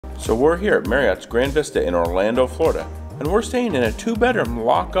So we're here at Marriott's Grande Vista in Orlando, Florida, and we're staying in a 2-bedroom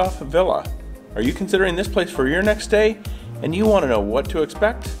lock-off villa. Are you considering this place for your next stay and you want to know what to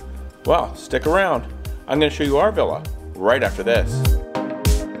expect? Well, stick around. I'm going to show you our villa right after this.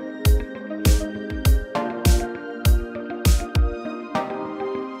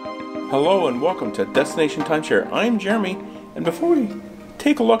 Hello and welcome to Destination Timeshare. I'm Jeremy, and before we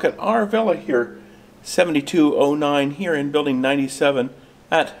take a look at our villa here, 7209 here in Building 97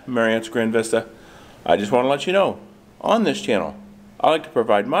 at Marriott's Grande Vista, I just want to let you know, on this channel, I like to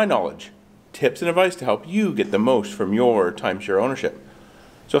provide my knowledge, tips and advice to help you get the most from your timeshare ownership.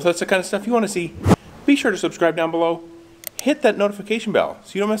 So if that's the kind of stuff you want to see, be sure to subscribe down below, hit that notification bell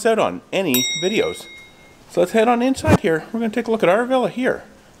so you don't miss out on any videos. So let's head on inside here. We're going to take a look at our villa here,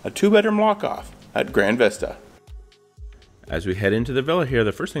 a 2-bedroom lock-off at Grande Vista. As we head into the villa here,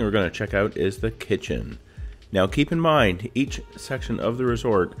 the first thing we're going to check out is the kitchen. Now keep in mind, each section of the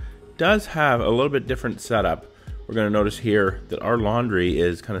resort does have a little bit different setup. We're going to notice here that our laundry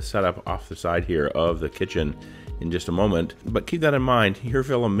is kind of set up off the side here of the kitchen in just a moment. But keep that in mind, your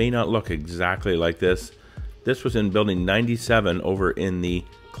villa may not look exactly like this. This was in Building 97 over in the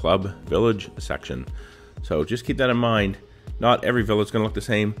Club Village section. So just keep that in mind. Not every villa is going to look the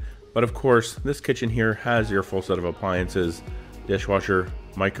same, but of course this kitchen here has your full set of appliances, dishwasher,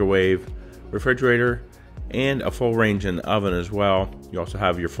 microwave, refrigerator, and a full range in oven as well. You also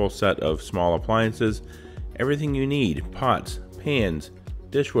have your full set of small appliances, everything you need: pots, pans,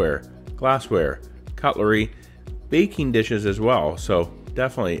 dishware, glassware, cutlery, baking dishes as well. So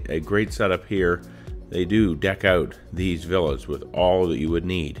definitely a great setup here. They do deck out these villas with all that you would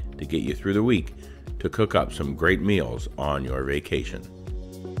need to get you through the week to cook up some great meals on your vacation.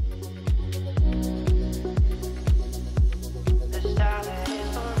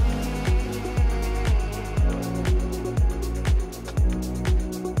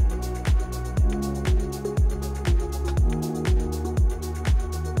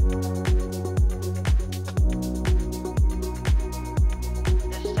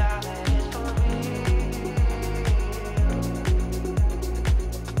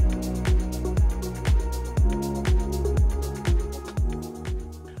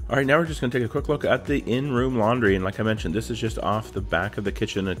 Alright, now we're just going to take a quick look at the in-room laundry, and like I mentioned, this is just off the back of the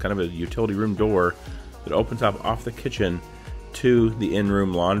kitchen, and kind of a utility room door that opens up off the kitchen to the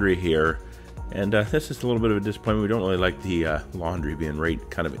in-room laundry here. And this is a little bit of a disappointment. We don't really like the laundry being right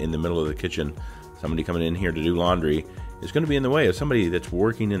kind of in the middle of the kitchen. Somebody coming in here to do laundry is going to be in the way of somebody that's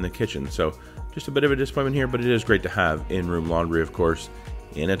working in the kitchen. So just a bit of a disappointment here, but it is great to have in-room laundry, of course,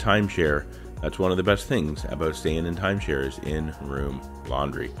 in a timeshare. That's one of the best things about staying in timeshares, in-room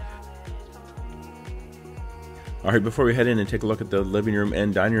laundry. Alright, before we head in and take a look at the living room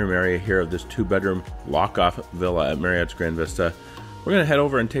and dining room area here of this 2-bedroom lock-off villa at Marriott's Grande Vista, we're going to head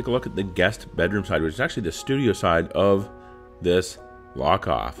over and take a look at the guest bedroom side, which is actually the studio side of this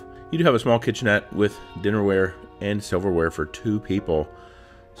lock-off. You do have a small kitchenette with dinnerware and silverware for 2 people.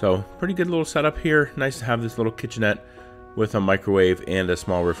 So, pretty good little setup here. Nice to have this little kitchenette with a microwave and a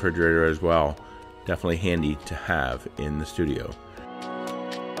small refrigerator as well. Definitely handy to have in the studio.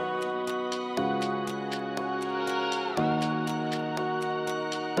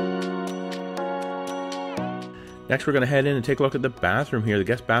 Next, we're going to head in and take a look at the bathroom here, the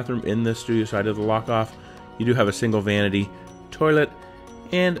guest bathroom in the studio side of the lock-off. You do have a single vanity, toilet,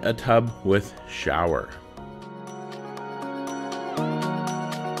 and a tub with shower.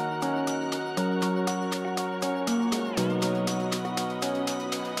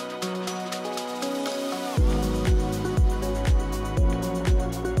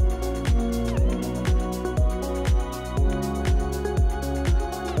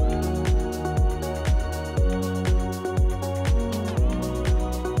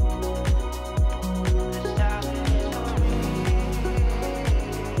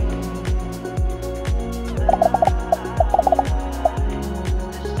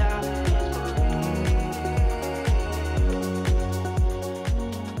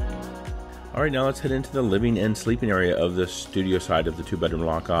 Alright, now let's head into the living and sleeping area of the studio side of the 2-bedroom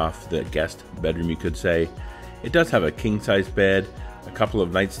lock-off, the guest bedroom you could say. It does have a king-size bed, a couple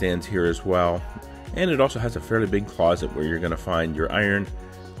of nightstands here as well, and it also has a fairly big closet where you're going to find your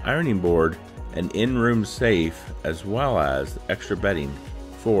ironing board, an in-room safe, as well as extra bedding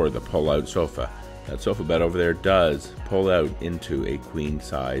for the pull-out sofa. That sofa bed over there does pull out into a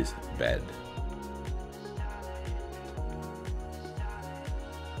queen-size bed.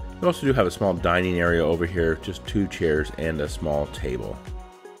 You also do have a small dining area over here, just 2 chairs and a small table.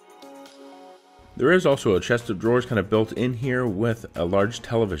 There is also a chest of drawers kind of built in here with a large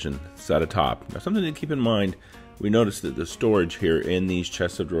television set atop. Now, something to keep in mind, we noticed that the storage here in these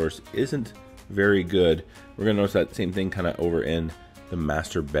chests of drawers isn't very good. We're going to notice that same thing kind of over in the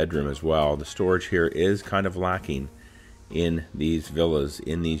master bedroom as well. The storage here is kind of lacking in these villas,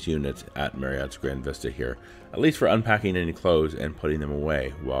 in these units at Marriott's Grande Vista here, at least for unpacking any clothes and putting them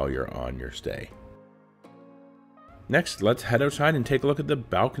away while you're on your stay. Next, let's head outside and take a look at the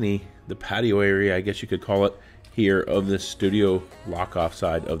balcony, the patio area, I guess you could call it, here of the studio lock-off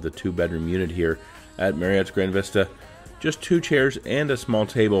side of the 2-bedroom unit here at Marriott's Grande Vista. Just 2 chairs and a small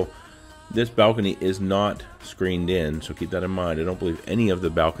table. This balcony is not screened in, so keep that in mind. I don't believe any of the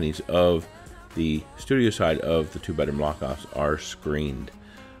balconies of the studio side of the 2-bedroom lock-offs are screened.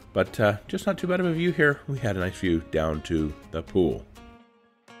 But just not too bad of a view here. We had a nice view down to the pool.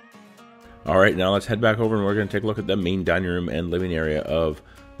 Alright, now let's head back over and we're going to take a look at the main dining room and living area of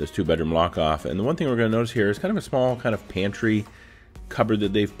this 2-bedroom lock-off. And the one thing we're going to notice here is kind of a small kind of pantry cupboard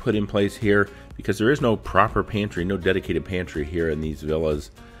that they've put in place here, because there is no proper pantry, no dedicated pantry here in these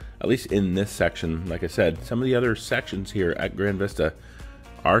villas, at least in this section. Like I said, some of the other sections here at Grande Vista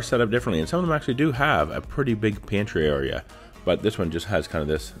are set up differently, and some of them actually do have a pretty big pantry area, but this one just has kind of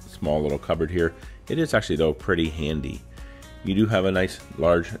this small little cupboard here. It is actually, though, pretty handy. You do have a nice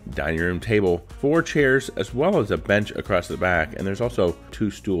large dining room table, 4 chairs, as well as a bench across the back, and there's also 2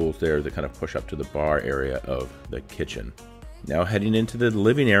 stools there that kind of push up to the bar area of the kitchen. Now heading into the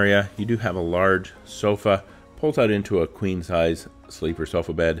living area, you do have a large sofa, pulls out into a queen size sleeper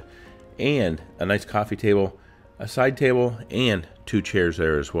sofa bed, and a nice coffee table, a side table, and 2 chairs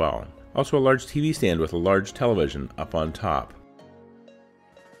there as well. Also a large TV stand with a large television up on top.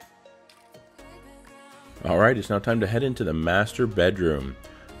 Alright, it's now time to head into the master bedroom.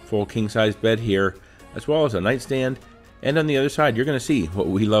 Full king-size bed here, as well as a nightstand, and on the other side you're going to see what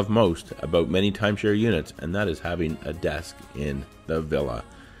we love most about many timeshare units, and that is having a desk in the villa.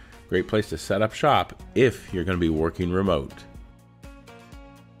 Great place to set up shop if you're going to be working remote.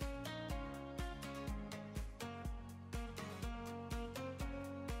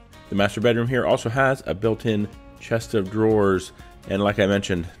 The master bedroom here also has a built-in chest of drawers, and like I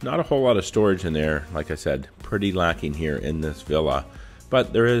mentioned, not a whole lot of storage in there. Like I said, pretty lacking here in this villa,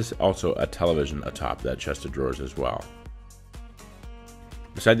 but there is also a television atop that chest of drawers as well.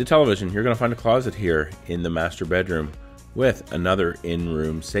 Beside the television, you're going to find a closet here in the master bedroom with another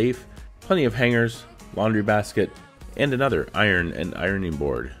in-room safe, plenty of hangers, laundry basket, and another iron and ironing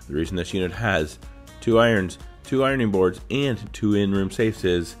board. The reason this unit has 2 irons, 2 ironing boards, and 2 in-room safes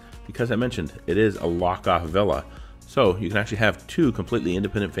is because I mentioned it is a lock-off villa. So you can actually have 2 completely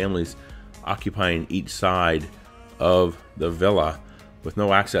independent families occupying each side of the villa with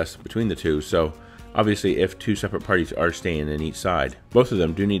no access between the 2. So obviously if 2 separate parties are staying in each side, both of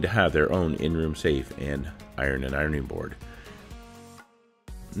them do need to have their own in-room safe and ironing board.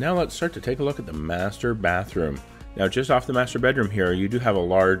 Now let's start to take a look at the master bathroom. Now just off the master bedroom here, you do have a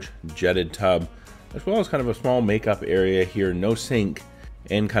large jetted tub, as well as kind of a small makeup area here, no sink,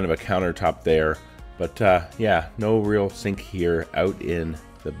 and kind of a countertop there. But yeah, no real sink here out in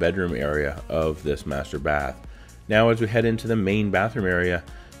the bedroom area of this master bath. Now as we head into the main bathroom area,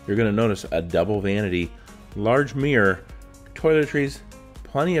 you're going to notice a double vanity, large mirror, toiletries,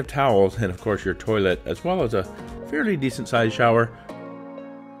 plenty of towels, and of course your toilet, as well as a fairly decent sized shower.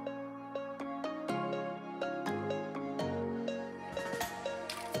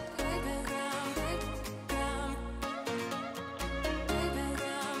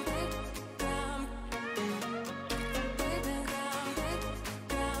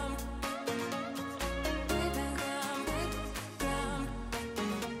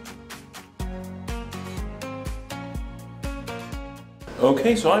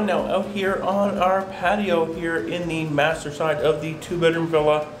 Okay, so I'm now out here on our patio here in the master side of the 2-bedroom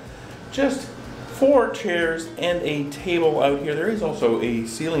villa. Just 4 chairs and a table out here. There is also a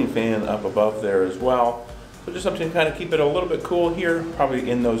ceiling fan up above there as well. So just something to kind of keep it a little bit cool here, probably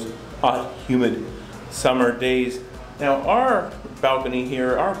in those hot, humid summer days. Now our balcony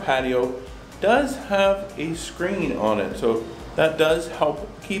here, our patio, does have a screen on it. So that does help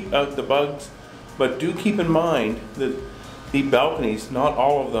keep out the bugs. But do keep in mind that the balconies, not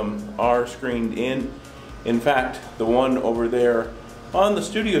all of them are screened in. In fact, the one over there on the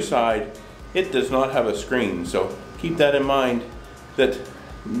studio side, it does not have a screen. So keep that in mind, that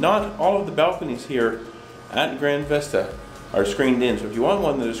not all of the balconies here at Grande Vista are screened in. So if you want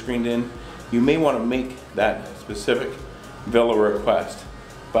one that is screened in, you may want to make that specific villa request.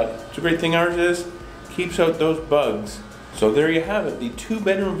 But the great thing ours is, keeps out those bugs. So there you have it, the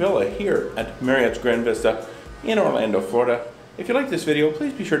 2-bedroom villa here at Marriott's Grande Vista in Orlando, Florida. If you like this video,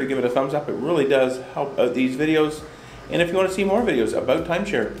 please be sure to give it a thumbs up. It really does help out these videos. And if you want to see more videos about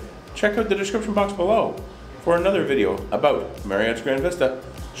timeshare, check out the description box below. for another video about Marriott's Grande Vista,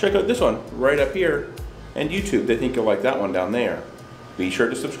 check out this one right up here, and YouTube. They think you'll like that one down there. Be sure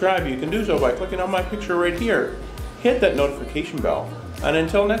to subscribe. You can do so by clicking on my picture right here. Hit that notification bell. And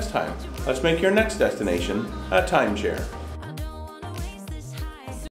until next time, let's make your next destination a timeshare.